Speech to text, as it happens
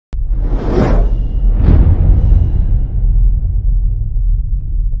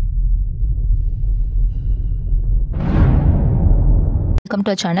Welcome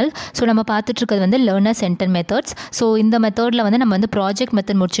to channel. So நம்ம பார்த்துட்டு இருக்கிறது வந்து லேர்னர் சென்டர் மெத்தட்ஸ். ஸோ இந்த மெத்தடில் வந்து நம்ம வந்து ப்ராஜெக்ட்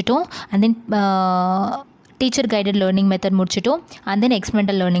மெத்தட் முடிச்சிட்டோம், and then teacher guided learning method முடிச்சிட்டோம், அண்ட் தென்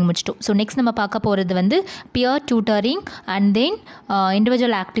எக்ஸ்பெரிமெண்டல் லேர்னிங் முடிச்சிட்டோம். ஸோ நெக்ஸ்ட் நம்ம பார்க்க போகிறது வந்து pier tutoring and then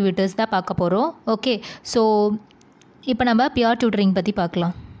individual activities தான் பார்க்க போகிறோம். ஓகே, ஸோ இப்போ நம்ம பியர் டியூட்டரிங் பற்றி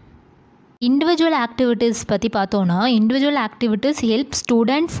பார்க்கலாம். இண்டிவிஜுவல் ஆக்டிவிட்டீஸ் பற்றி பார்த்தோன்னா, individual activities help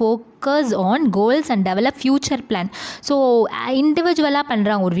student focus on goals and develop future plan. So இண்டிவிஜுவலாக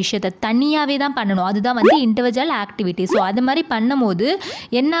பண்ணுறாங்க ஒரு விஷயத்தை, தனியாகவே தான் பண்ணணும், அதுதான் வந்து இண்டிவிஜுவல் ஆக்டிவிட்டி. ஸோ அது மாதிரி பண்ணும்போது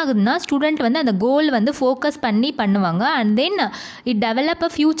என்ன ஆகுதுன்னா, ஸ்டூடெண்ட் வந்து அந்த கோல் வந்து ஃபோக்கஸ் பண்ணி பண்ணுவாங்க, and then it develop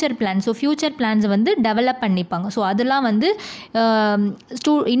a future plan. So future பிளான்ஸை வந்து டெவலப் பண்ணிப்பாங்க. ஸோ அதெல்லாம் வந்து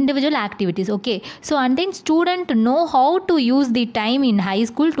individual activities. Okay, so and then student know how to use the time in high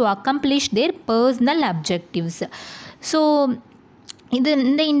school to accomplish their personal objectives. So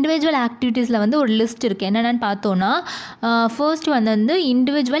இந்த individual ஆக்டிவிட்டீஸில் வந்து ஒரு list இருக்குது. என்னென்னு பார்த்தோன்னா, ஃபர்ஸ்ட் வந்து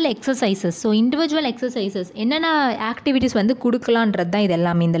individual exercises. So individual exercises என்னென்ன ஆக்டிவிட்டீஸ் வந்து கொடுக்கலான்றது தான் இது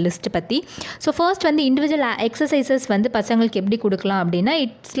எல்லாமே இந்த லிஸ்ட்டு பற்றி. ஸோ ஃபர்ஸ்ட் வந்து இண்டிவிஜுவல் எக்ஸசைசஸ் வந்து பசங்களுக்கு எப்படி கொடுக்கலாம் அப்படின்னா,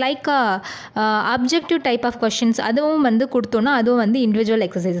 it's like objective type of questions, அதுவும் வந்து கொடுத்தோன்னா அதுவும் வந்து இண்டிவிஜுவல்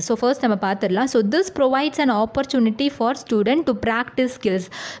எக்ஸசைசஸ். ஸோ ஃபர்ஸ்ட் நம்ம பார்த்துடலாம். So this provides an opportunity for student to practice skills.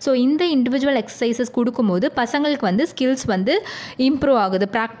 So இந்த இண்டிவிஜுவல் எக்ஸசைசஸ் கொடுக்கும்போது பசங்களுக்கு வந்து ஸ்கில்ஸ் வந்து இம்ப்ரூவ் ஆகுது,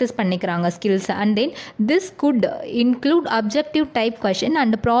 ப்ராக்டிஸ் பண்ணிக்கிறாங்க skills. And then this good include objective type question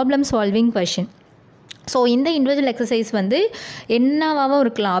and problem solving question. So இந்த இண்டிவிஜுவல் எக்ஸசைஸ் வந்து என்னவாகவும்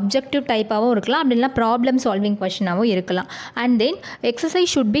இருக்கலாம், அப்ஜெக்டிவ் டைப்பாகவும் இருக்கலாம், அப்படி இல்லைனா ப்ராப்ளம் சால்விங் கொஷினாகவும் இருக்கலாம். And then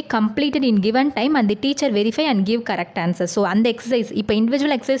exercise should be completed in given time and the teacher verify and give correct answer. So அந்த exercise இப்போ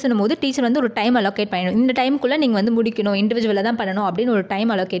individual எக்ஸசைஸ்னும் போது டீச்சர் வந்து ஒரு டைம் அலோகேட் பண்ணணும், இந்த டைமுக்குள்ளே நீங்கள் வந்து முடிக்கணும், இண்டிவிஜுவலாக தான் பண்ணணும் அப்படின்னு ஒரு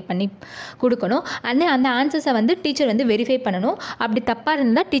டைம் அலோகேட் பண்ணி கொடுக்கணும். அண்ட் தென் அந்த ஆன்சர்ஸை வந்து டீச்சர் வந்து வெரிஃபை பண்ணணும். அப்படி தப்பாக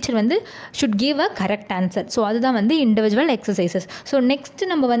இருந்தால் டீச்சர் வந்து should give a correct answer. So அதுதான் வந்து இண்டிவிஜுவல் எக்ஸசைசஸ். ஸோ நெக்ஸ்ட்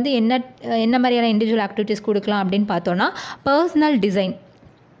நம்ம வந்து என்ன மாதிரியான இண்டிவிஜுவல் ஆக்டிவிட்டீஸ் கொடுக்கலாம் அப்படின்னு பார்த்தோன்னா, personal design.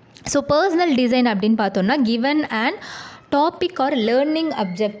 So personal design அப்படின்னு பார்த்தோன்னா, given and topic are learning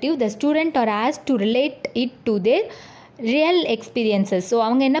objective the student R asked to relate it to their real experiences. So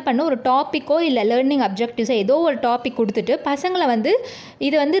அவங்க என்ன பண்ணணும், ஒரு டாப்பிக்கோ இல்லை லேர்னிங் அப்ஜெக்டிவ்ஸோ ஏதோ ஒரு டாபிக் கொடுத்துட்டு பசங்களை வந்து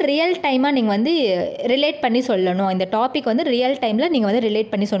இது வந்து ரியல் டைமாக நீங்கள் வந்து ரிலேட் பண்ணி சொல்லணும், இந்த டாபிக் வந்து ரியல் டைமில் நீங்கள் வந்து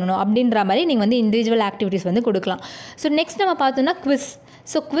ரிலேட் பண்ணி சொல்லணும் அப்படின்ற மாதிரி நீங்கள் வந்து இண்டிவிஜுவல் ஆக்டிவிட்டீஸ் வந்து கொடுக்கலாம். ஸோ நெக்ஸ்ட் நம்ம பார்த்தோன்னா குவிஸ்.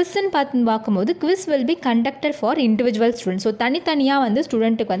 ஸோ குவிஸ்ன்னு பார்க்கும்போது quiz will be conducted for individual student. So தனித்தனியாக வந்து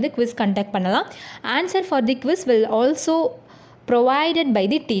ஸ்டூடெண்ட்டுக்கு வந்து குவிஸ் கண்டக்ட் பண்ணலாம். Answer for the quiz will also provided by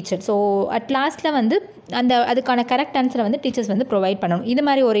the teacher. So at லாஸ்ட்டில் வந்து அதுக்கான கரெக்ட் ஆன்சரை வந்து டீச்சர்ஸ் வந்து ப்ரொவைட் பண்ணணும். இது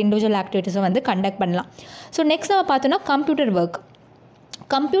மாதிரி ஒரு இண்டிவிஜுவல் ஆக்டிவிட்டீஸும் வந்து கண்டக்ட் பண்ணலாம். ஸோ நெக்ஸ்ட் நம்ம பார்த்தோன்னா கம்ப்யூட்டர் ஒர்க்.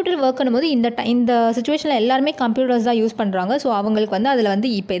 கம்ப்யூட்டர் ஒர்க்குன்னு போது இந்த சுச்சுவேஷனில் எல்லாருமே கம்ப்யூட்டர்ஸ் தான் யூஸ் பண்ணுறாங்க. ஸோ அவங்களுக்கு வந்து அதில் வந்து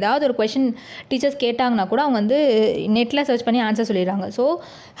இப்போ ஏதாவது ஒரு கொஷின் டீச்சர்ஸ் கேட்டாங்கன்னா கூட அவங்க வந்து நெட்டில் சர்ச் பண்ணி ஆன்சர் சொல்லிடுறாங்க. So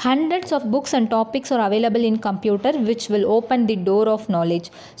hundreds of books and topics are available in computer which will open the door of knowledge.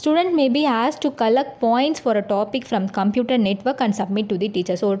 Student may be has to collect points for a topic from computer network and submit to the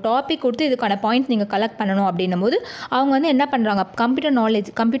teacher. So ஒரு topic கொடுத்து இதுக்கான points நீங்கள் collect பண்ணணும் அப்படின்னும் போது அவங்க வந்து என்ன பண்ணுறாங்க, கம்ப்யூட்டர்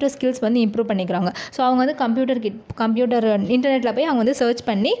நாலேஜ், கம்ப்யூட்டர் ஸ்கில்ஸ் வந்து இம்ப்ரூவ் பண்ணிக்கிறாங்க. ஸோ அவங்க வந்து கம்ப்யூட்டர் இன்டர்நெட்டில் போய் அவங்க வந்து சர்ச்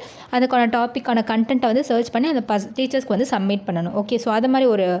பண்ணி அதுக்கான டாப்பிக்கான கண்டென்ட்டை வந்து சர்ச் பண்ணி அந்த டீச்சர்ஸ்க்கு வந்து சப்மிட் பண்ணணும். ஓகே, ஸோ அது மாதிரி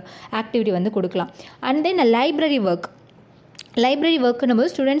ஒரு ஆக்டிவிட்டி வந்து கொடுக்கலாம். And then library work. Library ஒர்க்குன்னு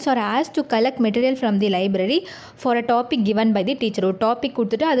போது students are asked to collect material from the library for a topic given by the teacher. ஒரு டாபிக்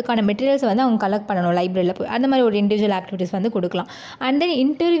கொடுத்துட்டு அதுக்கான மெட்டீரியல்ஸ் வந்து அவங்க கலெக்ட் பண்ணணும் லைப்ரரியில் போய். அந்த மாதிரி ஒரு இண்டிவிஜுவல் ஆக்டிவிட்டீஸ் வந்து கொடுக்கலாம். And then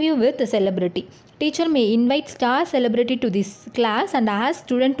interview with celebrity. Teacher may invite star celebrity to this class and ask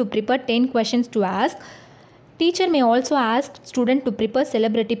student to prepare 10 questions to ask. Teacher may also ask student to prepare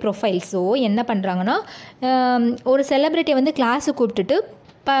celebrity profiles. So என்ன பண்ணுறாங்கன்னா, ஒரு செலிப்ரிட்டியை வந்து கிளாஸுக்கு கூப்பிட்டுட்டு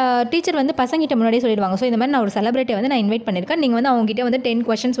teacher வந்து பசங்கிட்ட முன்னாடியே சொல்லிடுவாங்க. So இந்த மாதிரி நான் ஒரு செலிப்ரிட்டியை வந்து நான் இன்வைட் பண்ணியிருக்கேன், நீங்கள் வந்து அவங்ககிட்ட வந்து 10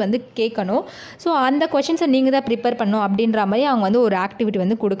 questions வந்து கேட்கணும். ஸோ அந்த கொஷின்ஸை நீங்கள் தான் ப்ரிப்பேர் பண்ணணும் அப்படின்ற மாதிரி அவங்க வந்து ஒரு ஆக்டிவிட்டி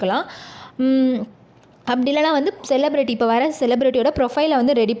வந்து கொடுக்கலாம். அப்படி இல்லைனா வந்து செலிப்ரிட்டி, இப்போ வர செலிப்ரிட்டியோட ப்ரொஃபைலை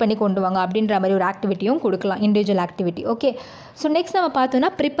வந்து ரெடி பண்ணி கொண்டு வாங்க அப்படின்ற மாதிரி ஒரு ஆக்டிவிட்டியும் கொடுக்கலாம், individual activity. Okay, so next நம்ம பார்த்தோன்னா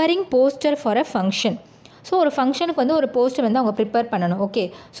preparing poster for a function. So ஒரு ஃபங்க்ஷனுக்கு வந்து ஒரு போஸ்டர் வந்து அவங்க ப்ரிப்பேர் பண்ணணும். ஓகே,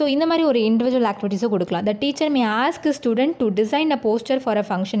 ஸோ இந்த மாதிரி ஒரு இண்டிவிஜுவல் ஆக்டிவிட்டீஸும் கொடுக்கலாம். The teacher May ask student to design a poster for a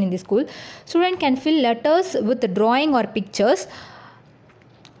function in the school. Student can fill letters with drawing R pictures.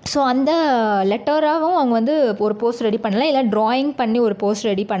 So அந்த லெட்டராகவும் அவங்க வந்து ஒரு போஸ்ட் ரெடி பண்ணலாம், இல்லை ட்ராயிங் பண்ணி ஒரு போஸ்ட்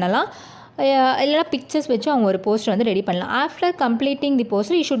ரெடி பண்ணலாம். இல்லைனா பிக்சர்ஸ் வச்சு அவங்க ஒரு போஸ்டர் வந்து ரெடி பண்ணலாம். After completing the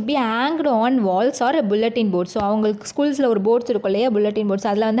poster it should be hanged on Waals R bulletin ports. So அவங்களுக்கு ஸ்கூல்ஸில் ஒரு போர்ட்ஸ் இருக்கும் இல்லையா, புல்லட்டின் போர்ட்ஸ்,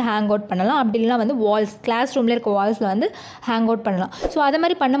 அதில் வந்து ஹேங் அவுட் பண்ணலாம். அப்படி இல்லைனா வந்து வால்ஸ், கிளாஸ் ரூமில் இருக்க வால்ஸில் வந்து ஹேங் அவுட் பண்ணலாம். ஸோ அதை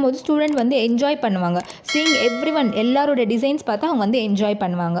மாதிரி பண்ணும்போது ஸ்டூடெண்ட் வந்து என்ஜாய் பண்ணுவாங்க. சீயிங் எவ்ரி ஒன், எல்லாரோட டிசைன்ஸ் பார்த்தா அவங்க வந்து என்ஜாய்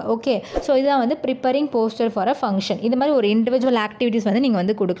பண்ணுவாங்க. ஓகே, ஸோ இதான் வந்து preparing poster for a function. இது மாதிரி ஒரு இண்டிவிஜுவல் ஆக்டிவிட்டீஸ் வந்து நீங்கள்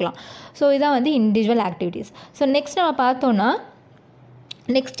வந்து கொடுக்கலாம். ஸோ இதான் வந்து இண்டிவிஜுவல் ஆக்டிவிட்டீஸ். ஸோ நெக்ஸ்ட் நம்ம பார்த்தோன்னா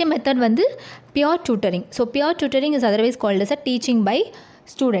நெக்ஸ்ட் மெத்தட் வந்து pure tutoring. So pure tutoring is otherwise called as a teaching by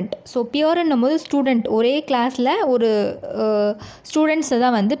student. So பியூர்ன்னும் போது ஸ்டூடெண்ட் ஒரே கிளாஸில் ஒரு ஸ்டூடெண்ட்ஸை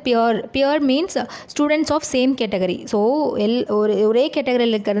தான் வந்து pure means students of same category. So ஒரே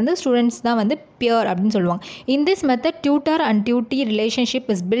கேட்டகரியில் இருக்கிறது ஸ்டூடெண்ட்ஸ் தான் வந்து பியூர் அப்படின்னு சொல்லுவாங்க. In this method tutor and duty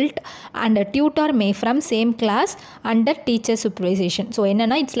relationship is built and tutor May from same class under teacher சூப்பர்வைசேஷன். So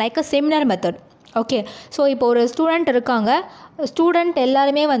என்னென்னா it's like a seminar method. Okay, so இப்போ ஒரு ஸ்டூடெண்ட் இருக்காங்க, ஸ்டூடெண்ட்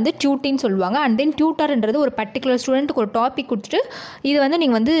எல்லாருமே வந்து டியூட்டின்னு சொல்லுவாங்க. அண்ட் தென் டியூட்டர்ன்றது ஒரு பர்டிகுலர் ஸ்டூடெண்ட்டுக்கு ஒரு டாபிக் கொடுத்துட்டு இது வந்து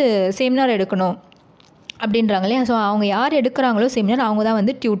நீங்கள் வந்து செமினார் எடுக்கணும் அப்படின்றாங்க இல்லையா. ஸோ அவங்க யார் எடுக்கிறாங்களோ செமினார் அவங்க தான்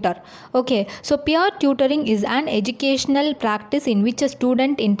வந்து tutor. Okay, so pure tutoring is an educational practice in which a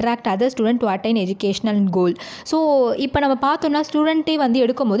student interact other student to attain educational goal. So இப்போ நம்ம பார்த்தோம்னா ஸ்டூடெண்ட்டே வந்து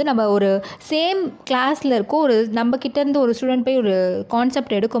எடுக்கும்போது நம்ம ஒரு சேம் கிளாஸில் இருக்கோம், ஒரு நம்ம கிட்டேருந்து ஒரு ஸ்டூடெண்ட் போய் ஒரு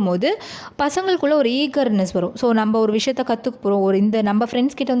கான்செப்ட் எடுக்கும்போது பசங்களுக்குள்ளே ஒரு ஈகர்னஸ் வரும். ஸோ நம்ம ஒரு விஷயத்தை கற்றுக்க போகிறோம், ஒரு இந்த நம்ம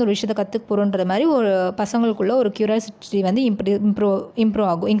ஃப்ரெண்ட்ஸ் கிட்ட வந்து ஒரு விஷயத்தை கற்றுக்க போகிறோன்ற மாதிரி ஒரு பசங்களுக்குள்ளே ஒரு க்யூரியாசிட்டி வந்து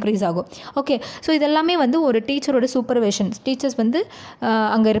இன்க்ரீஸ் ஆகும். ஓகே, ஸோ இதெல்லாமே வந்து ஒரு டீச்சரோட சூப்பர்விஷன், டீச்சர்ஸ் வந்து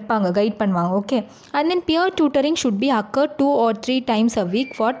அங்கே இருப்பாங்க, கைட் பண்ணுவாங்க. Okay, and then pure tutoring should be occur 2 or 3 times a week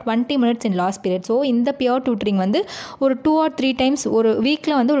for 20 minutes in last period. So இந்த பியூர் டியூட்டரிங் வந்து ஒரு 2 or 3 times ஒரு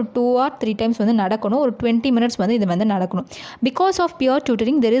வீக்கில் வந்து ஒரு 2 or 3 times வந்து நடக்கணும். ஒரு 20 minutes வந்து இது வந்து நடக்கணும். Because of pure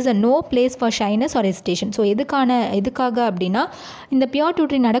tutoring there is a no place for shyness R hesitation. So எதுக்காக அப்படின்னா இந்த பியூர்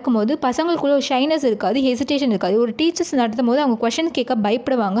டியூட்டரிங் நடக்கும்போது பசங்களுக்குள்ள ஒரு ஷைனஸ் இருக்காது, ஹெசிடேஷன் இருக்காது. ஒரு டீச்சர்ஸ் நடத்தும் போது அவங்க கொஷின் கேட்க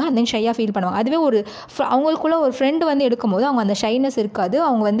பயப்படுவாங்க, அண்ட் தென் ஷையாக ஃபீல் பண்ணுவாங்க. அதுவே அவங்களுக்குள்ள ஒரு ஃப்ரெண்டு வந்து எடுக்கும்போது அவங்க அந்த ஷைனஸ் இருக்காது,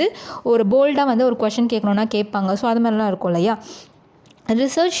 அவங்க வந்து ஒரு போல்டாக வந்து ஒரு கொஷின் கேட்கணுன்னா கேட்பாங்க. ஸோ அது மாதிரிலாம் இருக்கும் இல்லையா.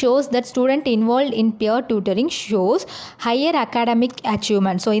 Research shows that student involved in peer tutoring shows higher academic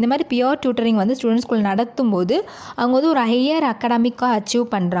achievement. So இந்த மாதிரி பியூர் டியூட்டரிங் வந்து ஸ்டூடெண்ட்ஸ்குள்ள நடத்தும் போது அவங்க வந்து ஒரு ஹையர் அகாடமிக்காக அச்சீவ்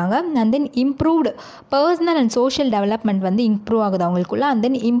பண்ணுறாங்க. And then improved personal and social development வந்து இம்ப்ரூவ் ஆகுது அவங்களுக்குள்ள. And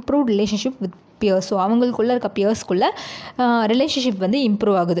then improved relationship with piers. So அவங்களுக்குள்ளே இருக்க பியர்ஸ்குள்ளே ரிலேஷன்ஷிப் வந்து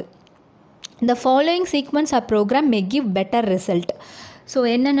இம்ப்ரூவ் ஆகுது. The following sequence or program may give better result. So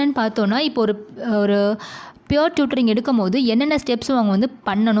என்னென்னு பார்த்தோன்னா இப்போ ஒரு பியூர் டியூட்டரிங் எடுக்கும் போது என்னென்ன ஸ்டெப்ஸும் அவங்க வந்து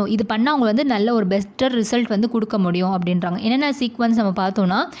பண்ணணும், இது பண்ணால் அவங்க வந்து நல்ல ஒரு பெஸ்ட்டர் ரிசல்ட் வந்து கொடுக்க முடியும் அப்படின்றாங்க. என்னென்ன சீக்வன்ஸ் நம்ம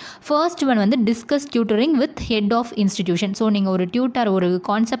பார்த்தோன்னா ஃபர்ஸ்ட் ஒன் வந்து discuss tutoring with head of institution. So நீங்கள் ஒரு டியூட்டர் ஒரு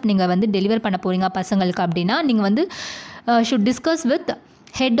கான்செப்ட் நீங்கள் வந்து டெலிவர் பண்ண போகிறீங்க பசங்களுக்கு அப்படின்னா நீங்கள் வந்து should discuss with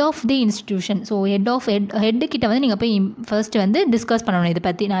head of the institution. So head கிட்ட வந்து நீங்கள் போய் ஃபர்ஸ்ட்டு வந்து டிஸ்கஸ் பண்ணணும், இதை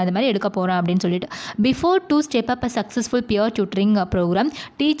பற்றி நான் இது மாதிரி எடுக்க போகிறேன் அப்படின்னு சொல்லிட்டு. Before to step up a successful pure tutoring program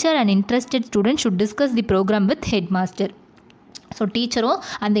teacher and interested student should discuss the program with head master. So டீச்சரும்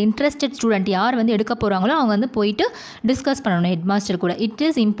அந்த இன்ட்ரெஸ்டட் ஸ்டூடெண்ட் யார் வந்து எடுக்க போகிறாங்களோ அவங்க வந்து போயிட்டு டிஸ்கஸ் பண்ணணும் ஹெட் மாஸ்டர் கூட. It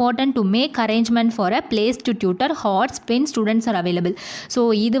is important to make arrangement for a place to tutor hats when students are available. So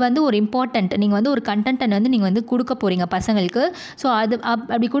இது வந்து ஒரு இம்பார்ட்டன்ட், நீங்கள் வந்து ஒரு கண்டென்ட்டை வந்து நீங்கள் வந்து கொடுக்க போகிறீங்க பசங்களுக்கு. ஸோ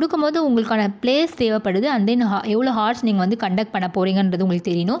அப்படி கொடுக்கும்போது உங்களுக்கான பிளேஸ் தேவைப்படுது. அண்ட் தென் எவ்வளோ ஹார்ட்ஸ் நீங்கள் வந்து கண்டக்ட் பண்ண போகிறீங்கன்றது உங்களுக்கு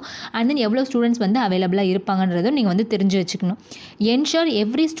தெரியணும். அண்ட் தென் எவ்வளோ ஸ்டூடெண்ட்ஸ் வந்து அவைலபிளாக இருப்பாங்கன்றதும் நீங்கள் வந்து தெரிஞ்சு வச்சுக்கணும். Ensure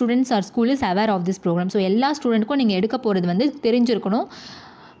every students are school is aware of this program. So எல்லா ஸ்டூடெண்ட்டுக்கும் நீங்கள் எடுக்க போகிறது வந்து தெரிஞ்சிருக்கணும்.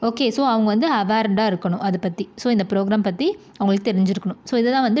 ஓகே, ஸோ அவங்க வந்து அவேர்டாக இருக்கணும் அதை பற்றி. ஸோ இந்த ப்ரோக்ராம் பற்றி அவங்களுக்கு தெரிஞ்சிருக்கணும். ஸோ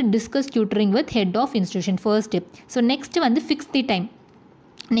இதுதான் வந்து discuss tutoring with head of institution first step. So next வந்து ஃபிக்ஸ் தி டைம்.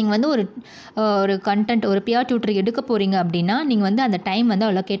 நீங்கள் வந்து ஒரு கண்டென்ட் ஒரு பியூர் டியூட்டரிங் எடுக்க போகிறீங்க அப்படின்னா நீங்கள் வந்து அந்த டைம் வந்து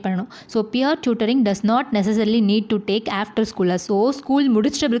அலோகேட் பண்ணணும். So pure tutoring does not necessarily need to take after school. So school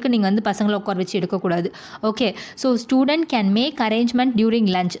முடிச்சிட்ட பிறகு நீங்கள் வந்து பசங்களை உட்கார வச்சு எடுக்கக்கூடாது. Okay, so student can make arrangement during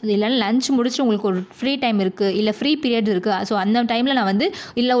lunch. இல்லைன்னா லஞ்ச் முடிச்சுட்டு உங்களுக்கு ஒரு ஃப்ரீ டைம் இருக்குது, இல்லை ஃப்ரீ பீரியட் இருக்குது. ஸோ அந்த டைமில் நான் வந்து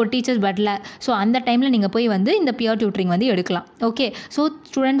இல்லை ஒரு டீச்சர்ஸ் வரல, ஸோ அந்த டைமில் நீங்கள் போய் வந்து இந்த பியூர் டியூட்டரிங் வந்து எடுக்கலாம். ஓகே, ஸோ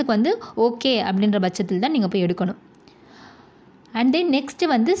ஸ்டூடெண்ட்டுக்கு வந்து ஓகே அப்படின்ற பட்சத்தில் தான் நீங்கள் போய் எடுக்கணும். அண்ட் தென் நெக்ஸ்ட்டு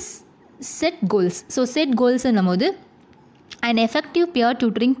வந்து செட் கோல்ஸ். ஸோ செட் கோல்ஸ்ன்னும் போது an effective peer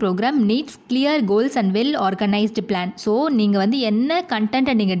tutoring program needs clear goals and well organized plan. So நீங்கள் வந்து என்ன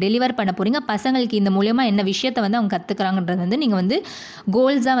கண்டென்ட்டை நீங்கள் டெலிவர் பண்ண போகிறீங்க, பசங்களுக்கு இந்த மூலயமா என்ன விஷயத்தை வந்து அவங்க கற்றுக்குறாங்கன்றது வந்து நீங்கள் வந்து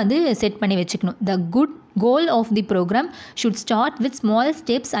கோல்ஸாக வந்து செட் பண்ணி வச்சுக்கணும். The good goal of the program should start with small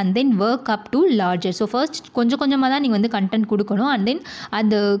steps and then work up to larger. So first கொஞ்சமாக தான் நீங்கள் வந்து கண்டென்ட் கொடுக்கணும். அண்ட் தென்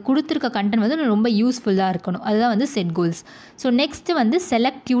அந்த கொடுத்துருக்க கண்டென்ட் வந்து ரொம்ப யூஸ்ஃபுல்லாக இருக்கணும். அதுதான் வந்து செட் கோல்ஸ். ஸோ நெக்ஸ்ட்டு வந்து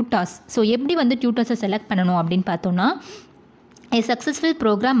செலக்ட் டியூட்டர்ஸ். ஸோ எப்படி வந்து டியூட்டர்ஸை செலக்ட் பண்ணணும் அப்படின்னு பார்த்தோன்னா A successful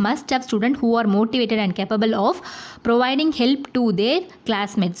program must have students who are motivated and capable of providing help to their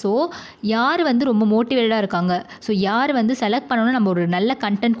classmates. So யார் வந்து ரொம்ப மோட்டிவேட்டடாக இருக்காங்க, ஸோ யார் வந்து செலக்ட் பண்ணணும்னா நம்ம ஒரு நல்ல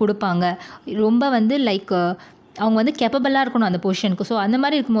கண்டென்ட் கொடுப்பாங்க, ரொம்ப வந்து லைக் அவங்க வந்து கேப்பபிளாக இருக்கணும் அந்த பொசிஷனுக்கு. ஸோ அந்த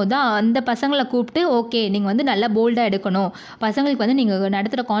மாதிரி இருக்கும்போது தான் அந்த பசங்களை கூப்பிட்டு ஓகே நீங்கள் வந்து நல்லா போல்டாக எடுக்கணும், பசங்களுக்கு வந்து நீங்கள்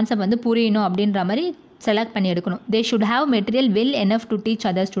நடத்துகிற கான்செப்ட் வந்து புரியணும் அப்படின்ற மாதிரி செலக்ட் பண்ணி எடுக்கணும். They should have material well enough to teach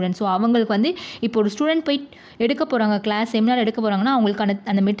other students. So அவங்களுக்கு வந்து இப்போ ஒரு ஸ்டூடெண்ட் போய் எடுக்க போகிறாங்க, கிளாஸ் செமினார் எடுக்க போகிறாங்கன்னா அவங்களுக்கான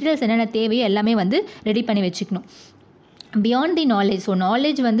அந்த மெட்டீரியல்ஸ் என்னென்ன தேவையோ எல்லாமே வந்து ரெடி பண்ணி வச்சுக்கணும். Beyond the knowledge, so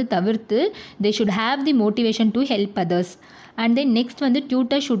knowledge வந்து தவிர்த்து they should have the motivation to help others. And then next வந்து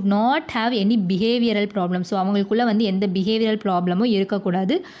tutor should not have any behavioural problem. So அவங்களுக்குள்ளே வந்து எந்த பிஹேவியரல் ப்ராப்ளமும்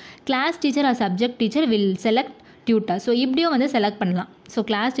இருக்கக்கூடாது. Class teacher R subject teacher will select tutor. So இப்படியும் வந்து செலக்ட் பண்ணலாம். ஸோ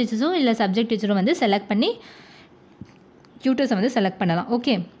கிளாஸ் டீச்சர்ஸும் இல்லை சப்ஜெக்ட் டீச்சரும் வந்து செலக்ட் பண்ணி டியூட்டர்ஸை வந்து செலக்ட் பண்ணலாம்.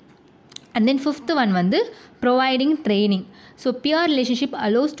 Okay. And then fifth one வந்து providing training. So pier relationship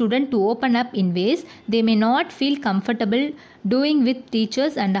allow student to open up in ways they may not feel comfortable doing with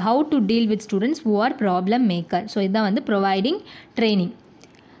teachers and how to deal with students who are problem maker. So இதுதான் வந்து providing training.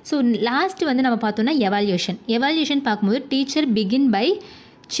 So last வந்து நம்ம பார்த்தோன்னா evaluation பார்க்கும்போது teacher begin by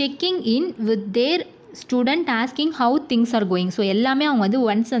checking in with their student asking how things are going. So எல்லாமே அவங்க வந்து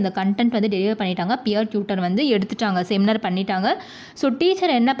once அந்த கண்டென்ட் வந்து டெலிவர் பண்ணிட்டாங்க, பியர் டியூட்டர் வந்து எடுத்துட்டாங்க, செமினார் பண்ணிட்டாங்க. ஸோ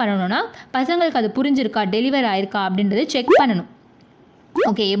டீச்சர் என்ன பண்ணணும்னா பசங்களுக்கு அது புரிஞ்சிருக்கா, டெலிவர் ஆயிருக்கா அப்படின்றது செக் பண்ணணும்.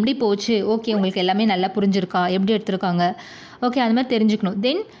 ஓகே எப்படி போச்சு, ஓகே உங்களுக்கு எல்லாமே நல்லா புரிஞ்சிருக்கா, எப்படி எடுத்திருக்காங்க, ஓகே அது மாதிரி தெரிஞ்சுக்கணும்.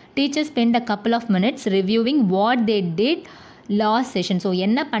 தென் teacher spend a couple of minutes reviewing what they did last session. So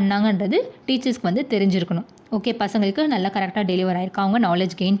என்ன பண்ணாங்கன்றது டீச்சர்ஸ்க்கு வந்து தெரிஞ்சிருக்கணும். ஓகே பசங்களுக்கு நல்லா கரெக்டாக டெலிவர் ஆயிருக்கா, அவங்க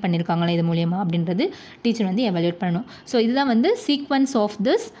நாலேஜ் கெயின் பண்ணியிருக்காங்களா இது மூலியமா அப்படின்றது டீச்சர் வந்து எவாலுவேட் பண்ணணும். ஸோ இதுதான் வந்து sequence of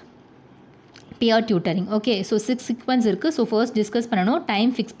this pier tutoring. Okay. So 6 sequence இருக்குது. ஸோ ஃபர்ஸ்ட் டிஸ்கஸ் பண்ணணும்,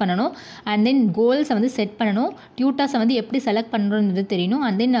 டைம் ஃபிக்ஸ் பண்ணணும், அண்ட் தென் கோல்ஸை வந்து செட் பண்ணணும், டியூட்டர்ஸை வந்து எப்படி செலக்ட் பண்ணுறதுன்றது தெரியணும்,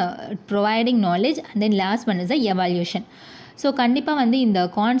 and then providing knowledge, and then last one is the evaluation. So கண்டிப்பாக வந்து இந்த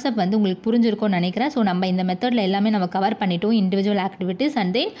கான்செப்ட் வந்து உங்களுக்கு புரிஞ்சிருக்கும்னு நினைக்கிறேன். ஸோ நம்ம இந்த மெத்தடில் எல்லாமே நம்ம கவர் பண்ணிட்டோம், individual activities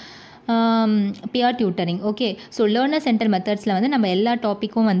and then pier tutoring. Okay. So learner centre மெத்தட்ஸில் வந்து நம்ம எல்லா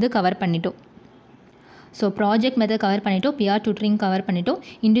டாப்பிக்கும் வந்து கவர் பண்ணிட்டோம். ஸோ ப்ராஜெக்ட் மெத்தட் கவர் பண்ணிட்டோம், பியர் டியூட்டரிங் கவர் பண்ணிட்டோம்,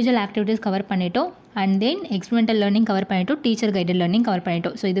 இண்டிவிஜுவல் ஆக்டிவிட்டீஸ் கவர் பண்ணிட்டோம், and then experimental learning cover பண்ணிட்டோம், டீச்சர் கைடட் லேர்னிங் கவர்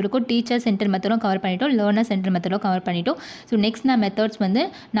பண்ணிட்டோம். ஸோ இது இருக்கும் டீச்சர் சென்டர் மெத்தடும் கவர் பண்ணிட்டோம், லேர்னர் சென்டர் மெத்தடும் கவர் பண்ணிட்டோம். ஸோ நெக்ஸ்ட் நான் மெத்தட்ஸ் வந்து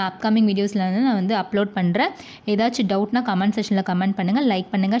நான் அப்கமிங் வீடியோஸில் வந்து நான் வந்து அப்லோட் பண்ணுறேன். ஏதாச்சும் டவுட்னா கமெண்ட் செக்ஷனில் கமெண்ட் பண்ணுங்கள், லைக்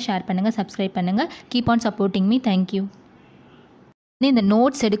பண்ணுங்கள், ஷேர் பண்ணுங்கள், சப்ஸ்கிரைப் பண்ணுங்கள். Keep on supporting me. Thank you. இந்த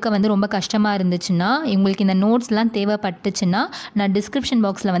நோட்ஸ் எடுக்க வந்து ரொம்ப கஷ்டமாக இருந்துச்சுன்னா, உங்களுக்கு இந்த நோட்ஸ்லாம் தேவைப்பட்டுச்சுன்னா நான் டிஸ்கிரிப்ஷன்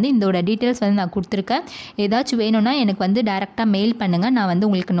பாக்ஸில் வந்து இதோட டீட்டெயில்ஸ் வந்து நான் கொடுத்துருக்கேன். ஏதாச்சும் வேணும்னா எனக்கு வந்து டைரெக்டாக மெயில் பண்ணுங்கள், நான் வந்து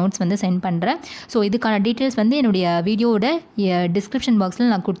உங்களுக்கு நோட்ஸ் வந்து சென்ட் பண்ணுறேன். ஸோ இதுக்கான டீட்டெயில்ஸ் வந்து என்னுடைய வீடியோவோட டிஸ்கிரிப்ஷன்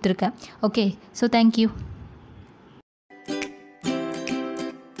பாக்ஸில் நான் கொடுத்துருக்கேன். ஓகே. So thank you.